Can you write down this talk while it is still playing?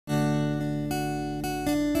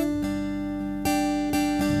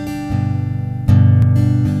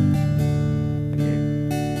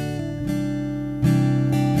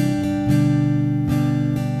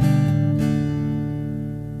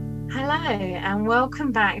and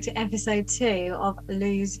welcome back to episode 2 of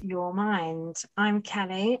Lose Your Mind. I'm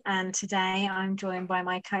Kelly, and today I'm joined by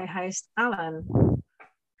my co-host Alan.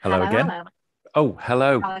 Hello again. Alan. Oh,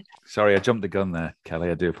 hello. Hello. Sorry, I jumped the gun there, Kelly.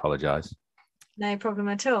 I do apologize. No problem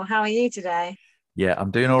at all. How are you today? Yeah,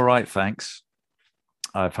 I'm doing all right, thanks.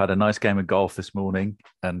 I've had a nice game of golf this morning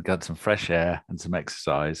and got some fresh air and some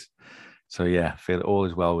exercise. So yeah, feel all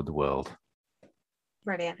is well with the world.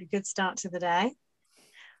 Brilliant. A good start to the day.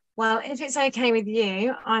 Well, if it's okay with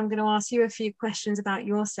you, I'm going to ask you a few questions about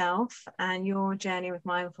yourself and your journey with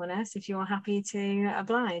mindfulness, if you're happy to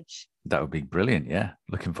oblige. That would be brilliant. Yeah,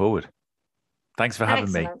 looking forward. Thanks for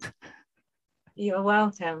having me. Excellent. You're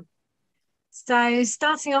welcome. So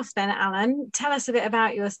starting off then, Alan, tell us a bit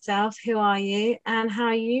about yourself. Who are you and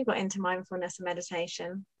how you got into mindfulness and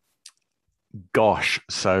meditation? Gosh,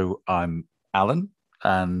 so I'm Alan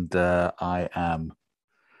and I am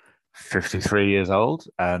 53 years old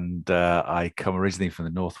and I come originally from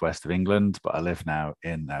the northwest of England, but I live now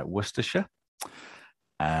in Worcestershire.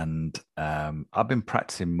 And I've been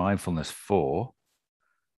practicing mindfulness for,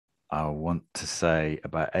 I want to say,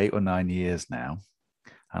 about 8 or 9 years now.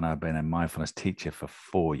 And I've been a mindfulness teacher for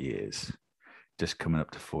 4 years, just coming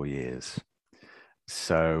up to 4 years.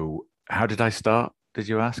 So, how did I start? Did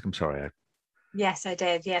you ask? I'm sorry. Yes, I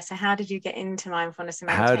did. Yeah. So how did you get into mindfulness and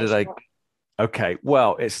How did meditation? I? Okay.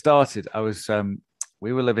 Well, it started.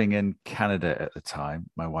 We were living in Canada at the time,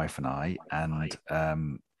 my wife and and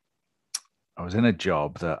I was in a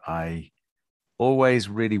job that I always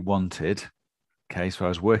really wanted. Okay. So I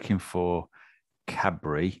was working for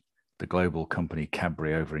Cadbury, the global company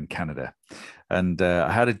Cadbury over in Canada. And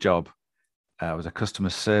I had a job. I was a customer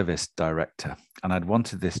service director, and I'd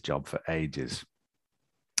wanted this job for ages.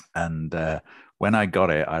 And when I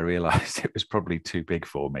got it, I realized it was probably too big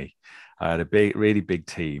for me. I had a really big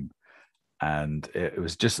team. And it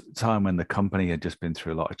was just at the time when the company had just been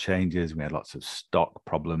through a lot of changes. We had lots of stock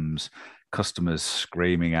problems, customers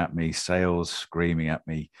screaming at me, sales screaming at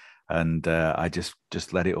me. And I just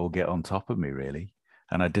let it all get on top of me, really.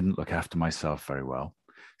 And I didn't look after myself very well.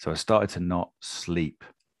 So I started to not sleep,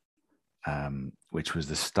 which was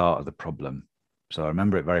the start of the problem. So I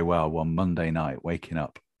remember it very well. One Monday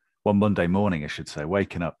morning, I should say,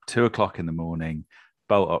 waking up 2 o'clock in the morning,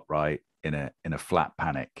 bolt upright in a flat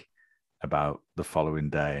panic about the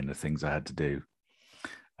following day and the things I had to do.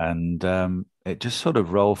 And it just sort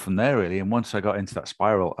of rolled from there, really. And once I got into that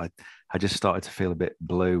spiral, I just started to feel a bit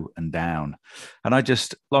blue and down. And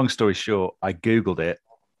long story short, I Googled it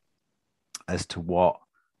as to what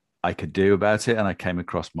I could do about it. And I came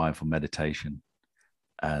across mindful meditation.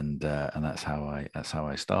 And that's how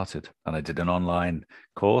I started. And I did an online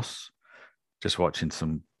course, just watching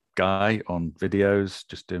some guy on videos,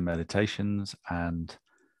 just doing meditations. And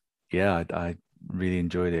yeah, I really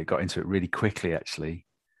enjoyed it. Got into it really quickly, actually,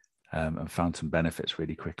 and found some benefits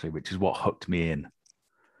really quickly, which is what hooked me in,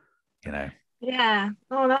 you know. Yeah.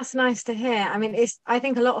 Oh, that's nice to hear. I mean, I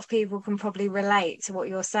think a lot of people can probably relate to what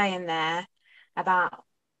you're saying there about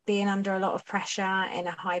being under a lot of pressure in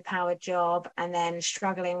a high-powered job and then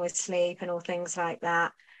struggling with sleep and all things like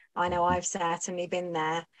that. I know I've certainly been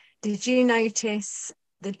there. Did you notice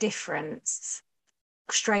the difference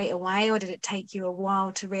straight away, or did it take you a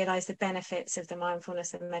while to realize the benefits of the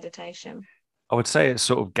mindfulness and meditation? I would say it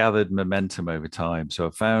sort of gathered momentum over time. So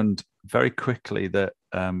I found very quickly that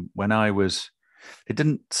it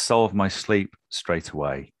didn't solve my sleep straight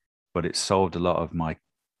away, but it solved a lot of my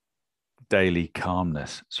daily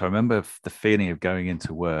calmness. So I remember the feeling of going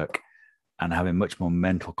into work and having much more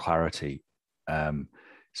mental clarity.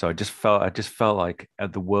 So I just felt like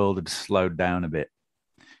the world had slowed down a bit,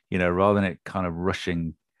 rather than it kind of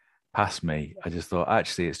rushing past me. I just thought,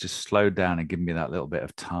 actually, it's just slowed down and given me that little bit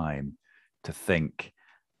of time to think,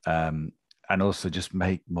 and also just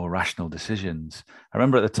make more rational decisions. I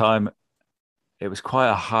remember at the time, it was quite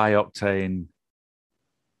a high octane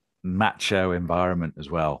macho environment as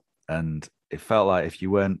well. And it felt like if you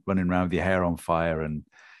weren't running around with your hair on fire and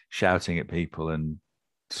shouting at people and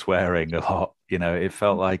swearing a lot, it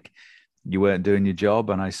felt like you weren't doing your job.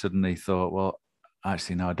 And I suddenly thought, well,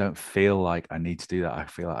 actually, no, I don't feel like I need to do that. I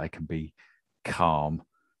feel like I can be calm.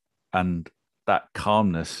 And that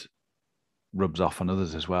calmness rubs off on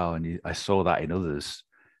others as well. And I saw that in others,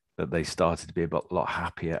 that they started to be a lot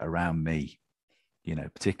happier around me,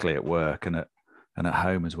 particularly at work and at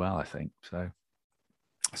home as well, I think.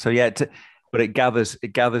 So yeah, but it gathers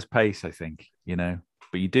pace, I think,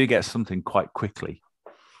 but you do get something quite quickly.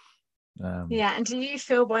 Yeah, and do you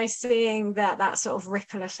feel by seeing that sort of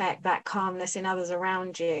ripple effect, that calmness in others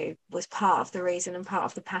around you, was part of the reason and part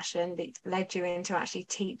of the passion that led you into actually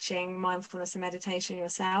teaching mindfulness and meditation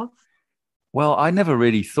yourself? Well, I never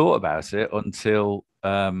really thought about it until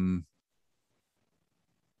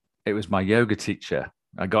it was my yoga teacher.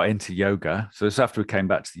 I got into yoga. So this after we came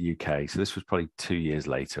back to the UK. So this was probably 2 years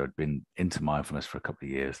later. I'd been into mindfulness for a couple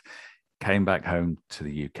of years, came back home to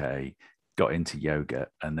the UK, got into yoga.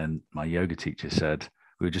 And then my yoga teacher said,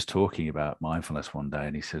 we were just talking about mindfulness one day.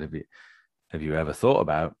 And he said, have you ever thought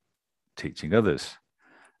about teaching others?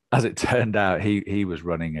 As it turned out, he was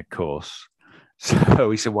running a course.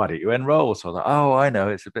 So he said, why don't you enroll? So I was like, oh, I know.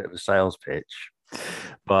 It's a bit of a sales pitch.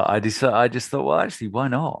 But I just thought, well, actually, why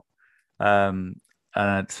not? Um,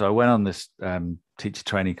 and so I went on this teacher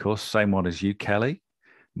training course, same one as you, Kelly,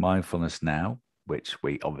 Mindfulness Now, which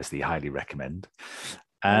we obviously highly recommend.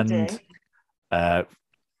 We And do. uh,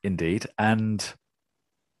 indeed, and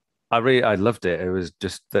I loved it. It was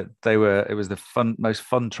just that it was the most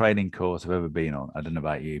fun training course I've ever been on. I don't know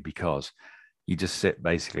about you, because you just sit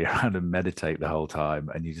basically around and meditate the whole time,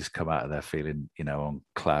 and you just come out of there feeling, on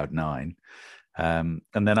cloud nine. And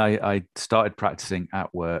then I started practicing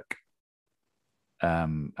at work,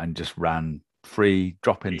 and just ran free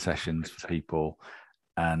drop-in sessions for people.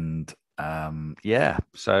 And yeah,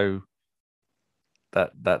 so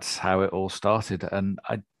that's how it all started. And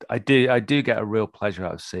I do get a real pleasure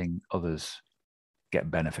out of seeing others get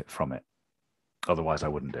benefit from it. Otherwise, I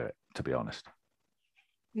wouldn't do it, to be honest.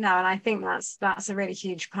 No, and I think that's a really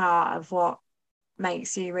huge part of what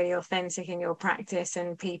makes you really authentic in your practice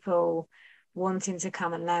and people wanting to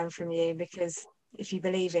come and learn from you, because if you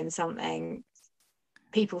believe in something,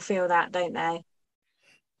 people feel that, don't they?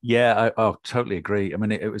 Yeah, I totally agree. I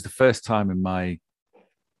mean, it was the first time in my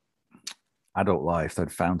adult life that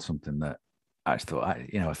I'd found something that I actually thought,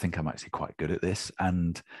 I think I'm actually quite good at this,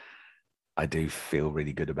 and I do feel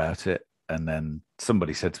really good about it. And then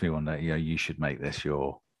somebody said to me one day, you should make this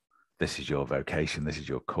is your vocation, this is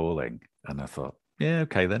your calling. And I thought, yeah,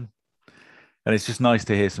 okay then. And it's just nice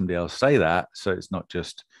to hear somebody else say that. So it's not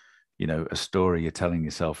just, a story you're telling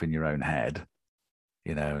yourself in your own head,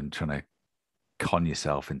 and trying to con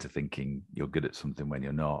yourself into thinking you're good at something when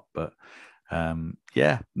you're not. But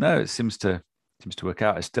yeah, no, it seems to work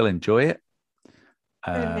out. I still enjoy it,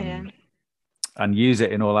 um, Brilliant. and use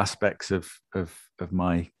it in all aspects of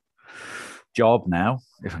my job now,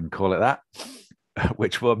 if I can call it that,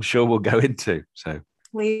 which I'm sure we'll go into. So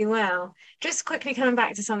We will. Just quickly coming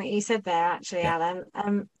back to something you said there, actually, yeah,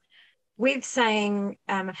 Alan. With saying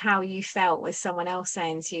how you felt with someone else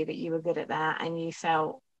saying to you that you were good at that and you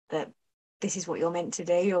felt that this is what you're meant to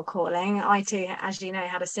do, your calling. I too, as you know,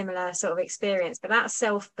 had a similar sort of experience, but that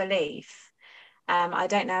self-belief, I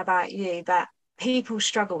don't know about you, but people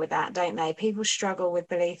struggle with that, don't they? People struggle with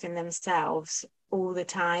belief in themselves all the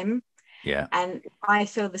time. yeah. And I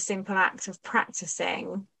feel the simple act of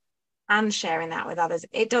practicing and sharing that with others,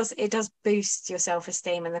 it does boost your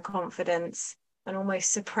self-esteem and the confidence and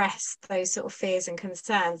almost suppress those sort of fears and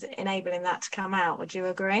concerns, enabling that to come out. Would you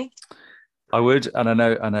agree? I would, and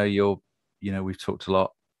I know we've talked a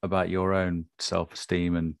lot about your own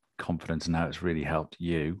self-esteem and confidence and how it's really helped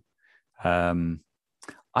you. Um,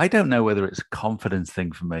 I don't know whether it's a confidence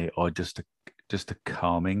thing for me or just a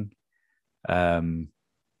calming. Um,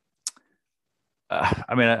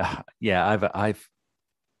 I mean, yeah, I've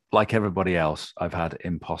like everybody else, I've had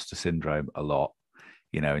imposter syndrome a lot,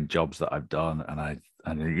 in jobs that I've done,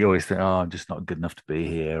 and you always think, oh, I'm just not good enough to be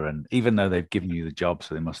here, and even though they've given you the job,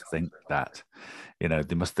 so they must think that,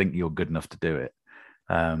 they must think you're good enough to do it.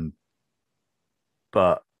 Um,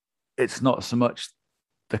 but it's not so much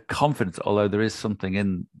the confidence, although there is something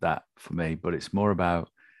in that for me, but it's more about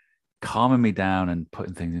calming me down and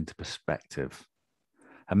putting things into perspective.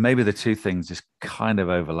 And maybe the two things just kind of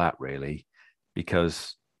overlap, really,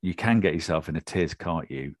 because you can get yourself in a tears,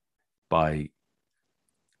 can't you, by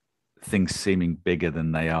things seeming bigger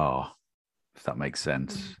than they are, if that makes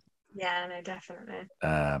sense. Yeah, no, definitely.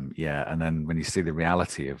 Yeah, and then when you see the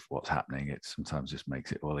reality of what's happening, it sometimes just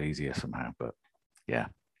makes it all easier somehow. But yeah,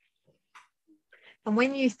 And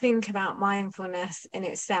when you think about mindfulness in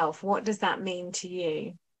itself, what does that mean to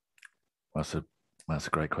you? that's a that's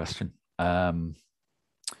a great question.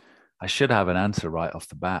 I should have an answer right off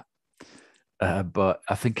the bat, but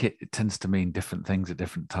I think it tends to mean different things at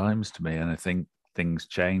different times to me, and I think things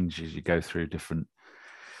change as you go through different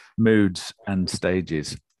moods and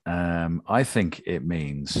stages. I think it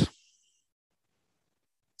means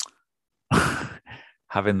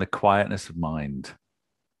having the quietness of mind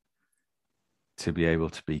to be able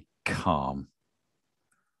to be calm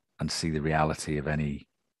and see the reality of any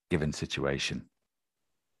given situation.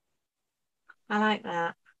 I like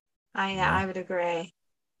that. Yeah, Yeah. I would agree.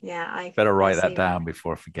 Yeah, I Better I write that see that. down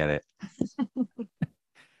before I forget it.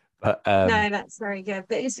 But No, that's very good.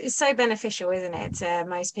 But it's so beneficial, isn't it, to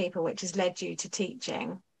most people, which has led you to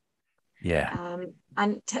teaching. yeah,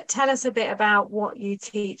 And tell us a bit about what you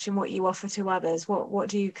teach and what you offer to others. What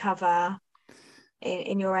do you cover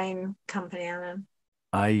in your own company, Alan?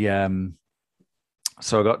 I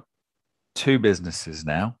so I got two businesses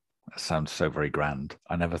now. That sounds so very grand.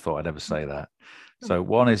 I never thought I'd ever say that. So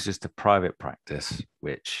one is just a private practice,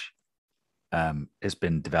 which has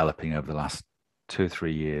been developing over the last 2 or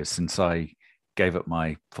 3 years since I gave up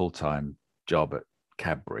my full-time job at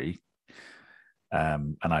Cadbury.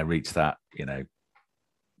 And I reached that,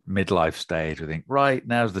 midlife stage. I think, right,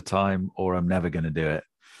 now's the time, or I'm never going to do it.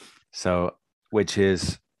 So, which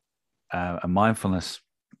is a mindfulness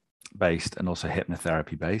based and also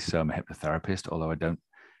hypnotherapy based. So I'm a hypnotherapist, although I don't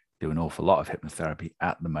do an awful lot of hypnotherapy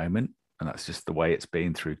at the moment. And that's just the way it's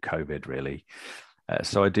been through COVID, really.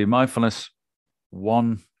 So I do mindfulness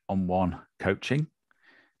one on one coaching.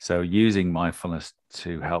 So using mindfulness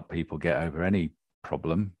to help people get over any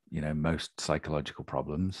problem, most psychological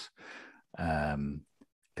problems.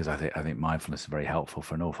 Because I think mindfulness is very helpful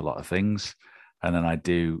for an awful lot of things. And then I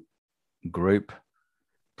do group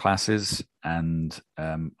classes, and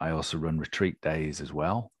I also run retreat days as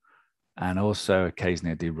well. And also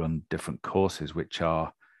occasionally I do run different courses which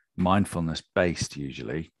are mindfulness based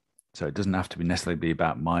usually. So it doesn't have to be necessarily be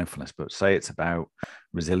about mindfulness, but say it's about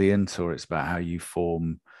resilience, or it's about how you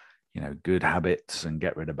form, good habits and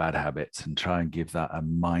get rid of bad habits, and try and give that a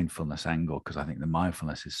mindfulness angle, because I think the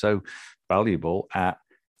mindfulness is so valuable at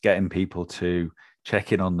getting people to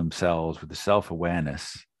check in on themselves with the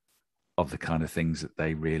self-awareness of the kind of things that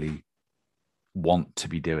they really want to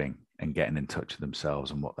be doing, and getting in touch with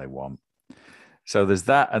themselves and what they want. So there's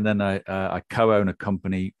that, and then I co-own a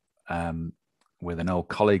company with an old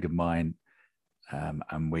colleague of mine,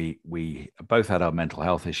 and we both had our mental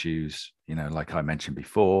health issues. Like I mentioned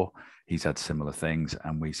before, he's had similar things,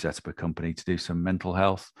 and we set up a company to do some mental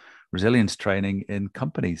health resilience training in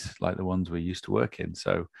companies like the ones we used to work in.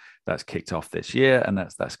 So that's kicked off this year, and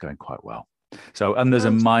that's going quite well. So, and there's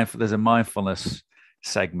a mindfulness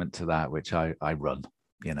segment to that which I run.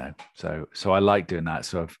 So I like doing that.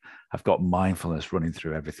 So I've got mindfulness running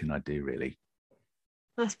through everything I do, really.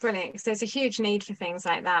 That's brilliant, because there's a huge need for things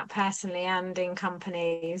like that personally and in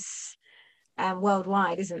companies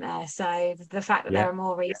worldwide, isn't there? So the fact that there Yeah. are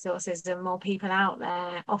more resources and more people out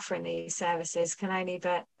there offering these services can only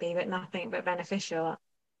be but nothing but beneficial,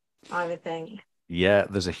 I would think. Yeah,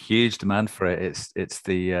 there's a huge demand for it. It's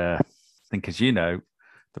the I think, as you know,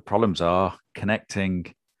 the problems are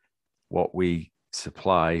connecting what we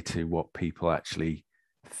supply to what people actually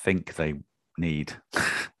think they need.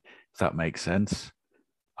 If that makes sense.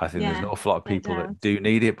 I think there's an Yeah, awful lot of it people does. that do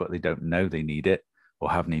need it, but they don't know they need it, or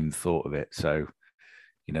haven't even thought of it. So,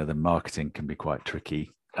 the marketing can be quite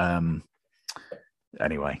tricky.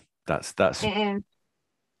 Anyway, that's that's It is.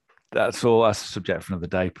 that's all. That's a subject for another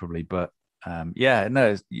day, probably. But yeah,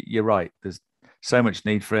 no, you're right. There's so much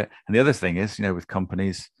need for it. And the other thing is, with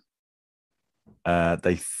companies,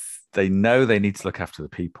 they know they need to look after the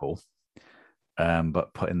people,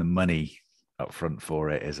 but putting the money up front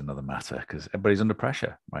for it is another matter, because everybody's under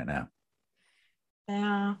pressure right now.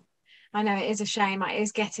 Yeah. I know it is a shame. It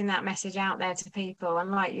is getting that message out there to people.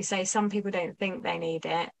 And like you say, some people don't think they need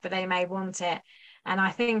it, but they may want it. And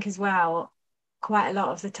I think as well, quite a lot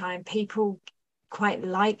of the time, people quite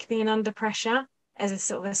like being under pressure as a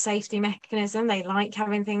sort of a safety mechanism. They like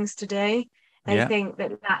having things to do. They Yeah, think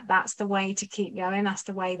that's the way to keep going. That's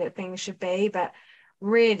the way that things should be. But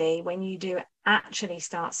really, when you do actually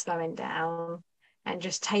start slowing down and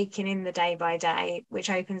just taking in the day by day, which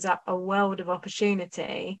opens up a world of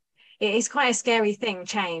opportunity, it is quite a scary thing,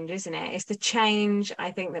 change, isn't it? It's the change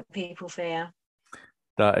I think that people fear.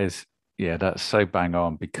 that is, yeah, that's so bang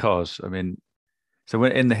on, because I mean, so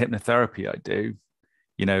when in the hypnotherapy I do,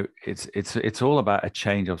 it's all about a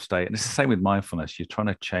change of state, and it's the same with mindfulness. You're trying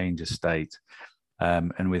to change a state,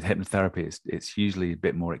 and with hypnotherapy, it's usually a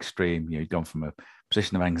bit more extreme. You've gone from a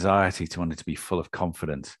position of anxiety to wanting to be full of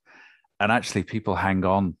confidence, and actually, people hang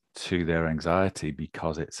on to their anxiety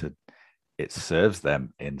because it serves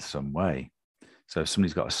them in some way. So if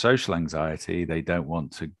somebody's got a social anxiety, they don't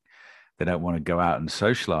want to go out and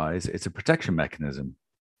socialize. It's a protection mechanism,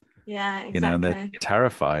 Yeah, and they're exactly.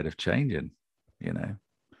 terrified of changing, you know.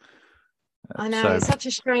 I know So it's such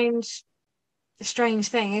a strange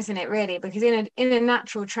thing, isn't it, really? Because in a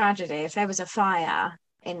natural tragedy, if there was a fire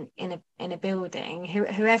in a building,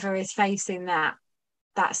 whoever is facing that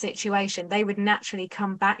situation, they would naturally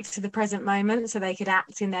come back to the present moment so they could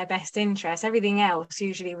act in their best interest. Everything else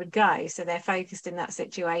usually would go. So they're focused in that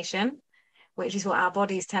situation, which is what our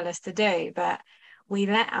bodies tell us to do. But we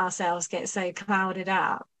let ourselves get so clouded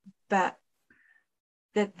up. But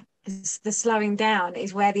the the slowing down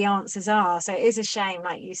is where the answers are. So it is a shame,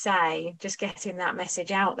 like you say, just getting that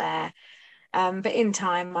message out there. But in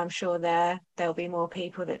time, I'm sure there'll be more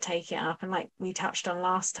people that take it up. And like we touched on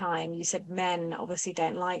last time, you said men obviously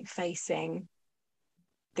don't like facing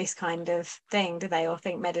this kind of thing, do they? Or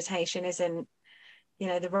think meditation isn't,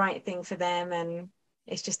 the right thing for them, and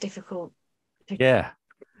it's just difficult to. Yeah,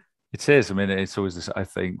 it is. I mean, it's always this, I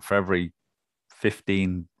think for every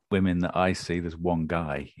 15 women that I see, there's one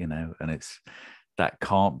guy, and that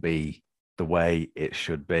can't be the way it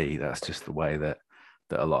should be. That's just the way that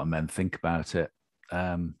a lot of men think about it.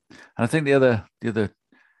 And I think the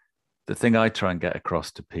thing I try and get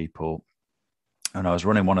across to people, and I was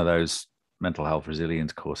running one of those mental health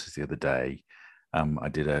resilience courses the other day. We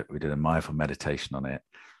did a mindful meditation on it,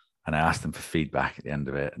 and I asked them for feedback at the end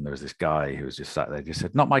of it. And there was this guy who was just sat there, just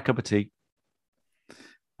said, "Not my cup of tea."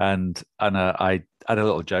 And I had a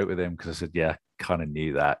little joke with him because I said, "Yeah, kind of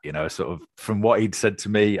knew that, sort of from what he'd said to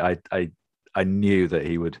me, I knew that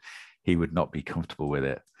he would not be comfortable with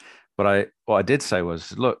it." But what I did say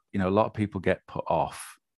was, look, a lot of people get put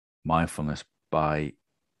off mindfulness by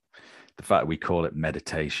the fact we call it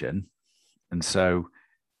meditation. And so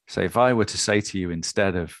if I were to say to you,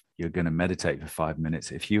 instead of you're going to meditate for 5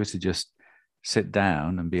 minutes, if you were to just sit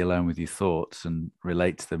down and be alone with your thoughts and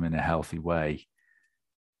relate to them in a healthy way,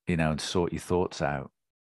 and sort your thoughts out,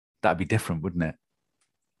 that'd be different, wouldn't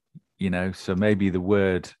it? So maybe the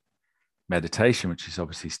word meditation, which is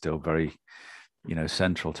obviously still very,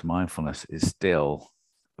 central to mindfulness, is still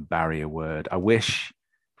a barrier word. I wish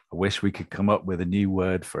we could come up with a new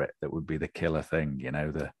word for it that would be the killer thing,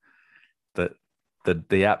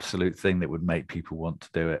 the absolute thing that would make people want to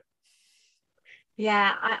do it.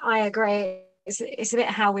 Yeah, I agree. It's a bit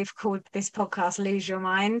how we've called this podcast Lose Your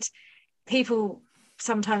Mind. People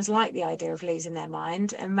sometimes like the idea of losing their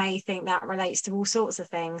mind and may think that relates to all sorts of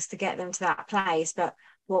things to get them to that place. But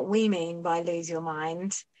what we mean by lose your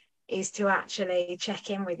mind is to actually check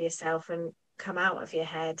in with yourself and come out of your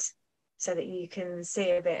head so that you can see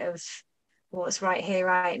a bit of what's right here,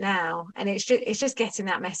 right now. And it's just getting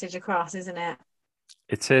that message across, isn't it?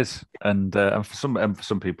 It is, and for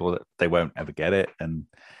some people they won't ever get it, and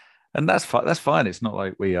that's fine. That's fine. It's not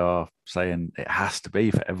like we are saying it has to be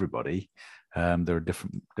for everybody. There are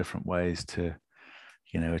different ways to,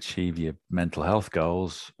 achieve your mental health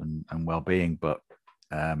goals and well-being. But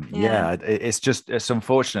Yeah, it's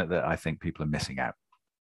unfortunate that I think people are missing out.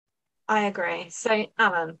 I agree. So,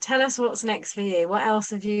 Alan, tell us what's next for you. What else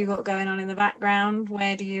have you got going on in the background?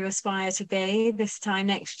 Where do you aspire to be this time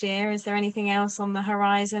next year? Is there anything else on the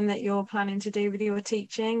horizon that you're planning to do with your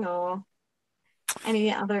teaching, or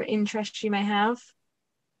any other interests you may have?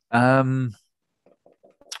 Um,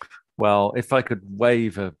 well, if I could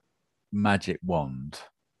wave a magic wand,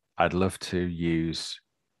 I'd love to use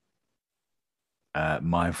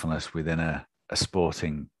mindfulness within a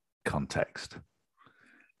sporting context.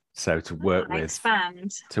 So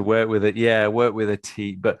Expand. to work with it, yeah, work with a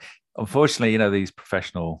team. But unfortunately, these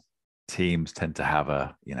professional teams tend to have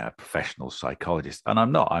a professional psychologist, and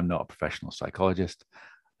I'm not a professional psychologist.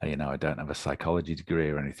 I don't have a psychology degree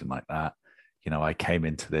or anything like that. I came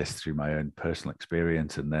into this through my own personal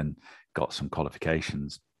experience and then got some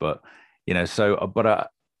qualifications. But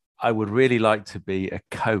I would really like to be a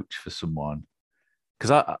coach for someone,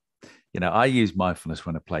 because I use mindfulness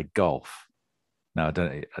when I play golf. No, I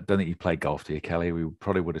don't think you play golf, do you, Kelly? We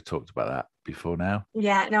probably would have talked about that before now.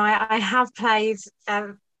 Yeah, no, I have played a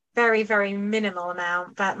very, very minimal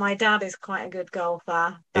amount, but my dad is quite a good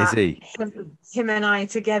golfer. Is But he? him and I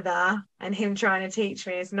together and him trying to teach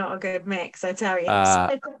me is not a good mix, I tell you.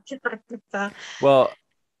 Uh, well,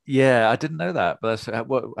 yeah, I didn't know that, but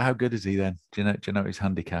how good is he then? Do you know what his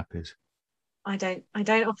handicap is? I don't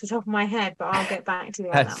off the top of my head, but I'll get back to you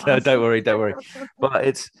on that one. Don't worry, don't worry. But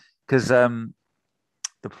it's because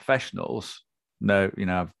the professionals know,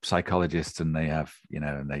 have psychologists, and they have,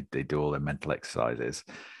 and they do all their mental exercises.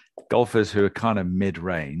 Golfers who are kind of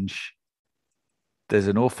mid-range, there's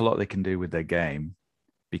an awful lot they can do with their game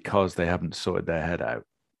because they haven't sorted their head out.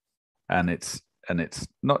 And it's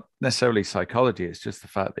not necessarily psychology, it's just the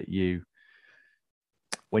fact that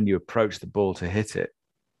when you approach the ball to hit it,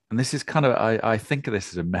 and this is kind of, I think of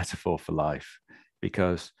this as a metaphor for life,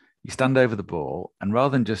 because you stand over the ball, and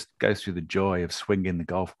rather than just go through the joy of swinging the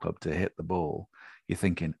golf club to hit the ball, you're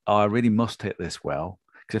thinking, oh, I really must hit this well,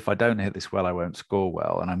 because if I don't hit this well, I won't score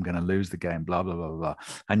well, and I'm going to lose the game, blah, blah, blah, blah.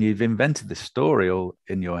 And you've invented this story all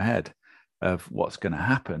in your head of what's going to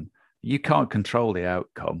happen. You can't control the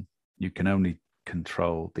outcome. You can only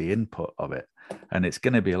control the input of it. And it's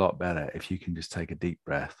going to be a lot better if you can just take a deep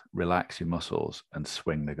breath, relax your muscles, and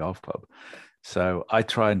swing the golf club. So I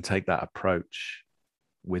try and take that approach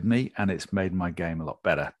with me, and it's made my game a lot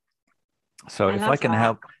better. So I love that.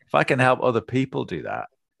 if I can help other people do that,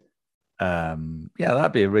 yeah,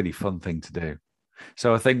 that'd be a really fun thing to do.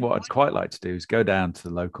 So I think what I'd quite like to do is go down to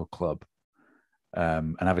the local club,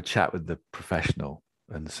 and have a chat with the professional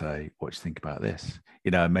and say, what do you think about this?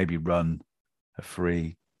 And maybe run a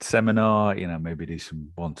free seminar, maybe do some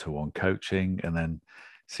one-to-one coaching and then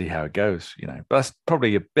see how it goes, But that's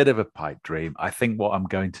probably a bit of a pipe dream. I think what I'm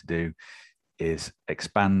going to do is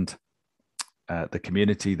expand the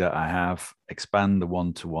community that I have, expand the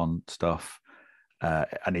one-to-one stuff. I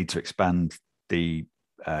need to expand the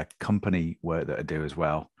company work that I do as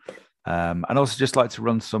well. And also just like to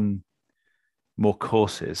run some more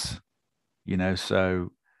courses,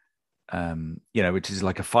 so which is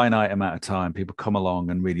like a finite amount of time. People come along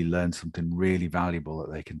and really learn something really valuable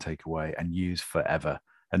that they can take away and use forever,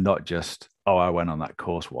 and not just, oh, I went on that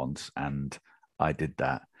course once and I did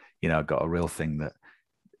that. I got a real thing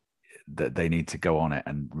that they need to go on it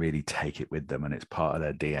and really take it with them, and it's part of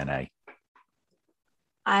their DNA.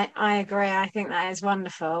 I agree. I think that is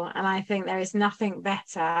wonderful. And I think there is nothing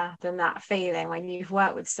better than that feeling when you've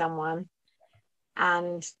worked with someone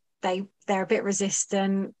and they're a bit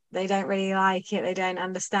resistant, they don't really like it, they don't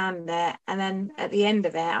understand it, and then at the end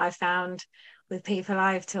of it, I found with people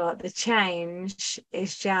I've taught, the change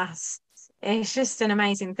is just an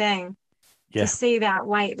amazing thing to Yeah, see that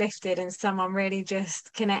weight lifted and someone really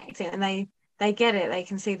just connecting, and they get it, they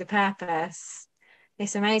can see the purpose.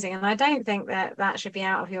 It's amazing, and I don't think that should be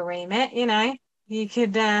out of your remit. You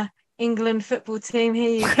could England football team, here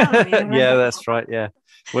you come. yeah, that's right. Yeah,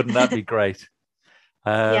 wouldn't that be great?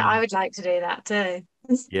 Yeah, I Um, would like to do that too.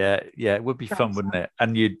 yeah, it would be fun, wouldn't it?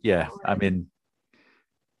 And yeah, I mean,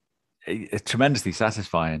 it's tremendously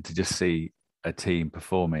satisfying to just see a team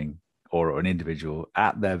performing or an individual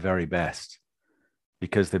at their very best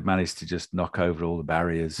because they've managed to just knock over all the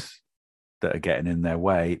barriers that are getting in their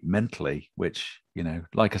way mentally, which,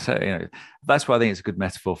 like I said, that's why I think it's a good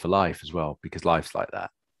metaphor for life as well, because life's like that.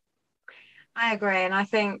 I agree, and I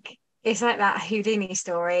think it's like that Houdini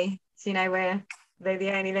story, where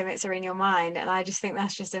the only limits are in your mind, and I just think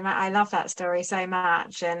that's I love that story so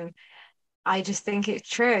much, and I just think it's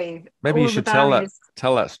true. Maybe you All the should tell that barriers.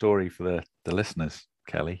 tell that story for the listeners,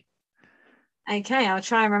 Kelly. Okay, I'll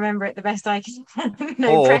try and remember it the best I can.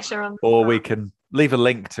 No Or pressure on the or we spot. can leave a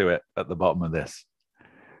link to it at the bottom of this,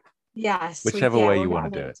 Yes, whichever way we'll you get want a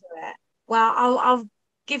to do link it. to it. Well, I'll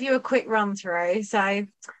give you a quick run through. So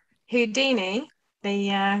Houdini, the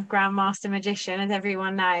Grandmaster magician, as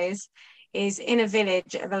everyone knows, is in a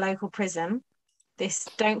village of a local prison. This,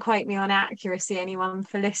 don't quote me on accuracy, anyone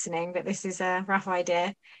for listening, but this is a rough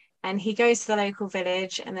idea. And he goes to the local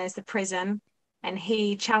village, and there's the prison, and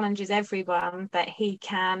he challenges everyone that he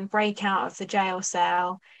can break out of the jail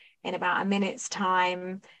cell in about a minute's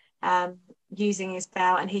time, um, using his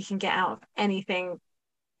belt, and he can get out of anything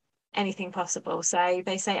possible. So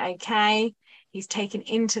they say, okay, he's taken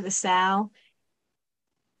into the cell.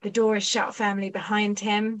 The door is shut firmly behind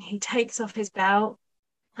him. He takes off his belt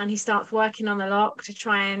and he starts working on the lock to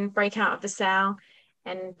try and break out of the cell.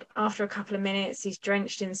 And after a couple of minutes, he's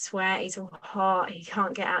drenched in sweat. He's all hot. He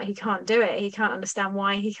can't get out. He can't do it. He can't understand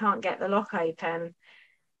why he can't get the lock open.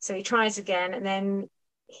 So he tries again, and then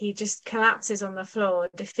he just collapses on the floor,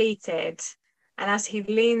 defeated. And as he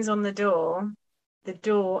leans on the door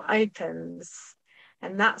opens.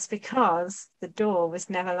 And that's because the door was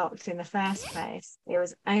never locked in the first place. It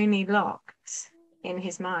was only locked in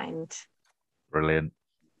his mind. Brilliant.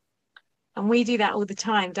 And we do that all the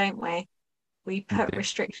time, don't we? We We put do.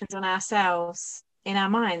 restrictions on ourselves in our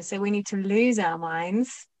minds. So we need to lose our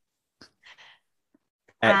minds.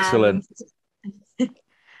 And, Excellent.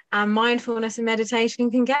 and mindfulness and meditation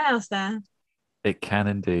can get us there. It can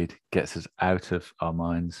indeed gets us out of our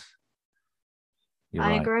minds. You're I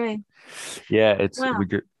right. agree. Yeah, Well,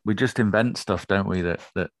 we just invent stuff, don't we? That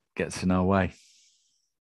gets in our way.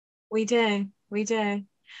 we do. We do.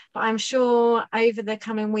 But I'm sure over the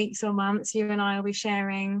coming weeks or months, you and I will be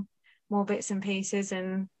sharing more bits and pieces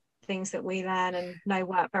and things that we learn and know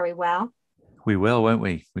work very well. We will, won't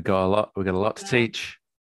we? We got a lot. We got a lot to Well, teach.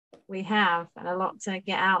 we have, and a lot to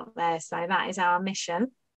get out there. So that is our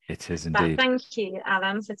mission. It is But indeed. thank you,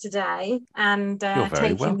 Alan, for today and You're very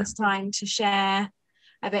taking this welcome. time to share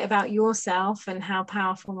a bit about yourself and how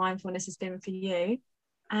powerful mindfulness has been for you.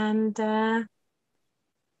 And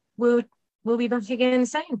we'll we'll be back again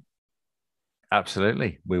soon.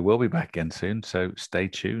 Absolutely. We will be back again soon. So stay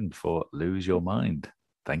tuned for Lose Your Mind.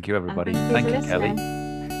 Thank you, And everybody. thank you for Thank you, Kelly.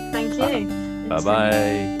 listening. Thank Bye. you. You Bye too.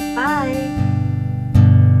 bye. Bye.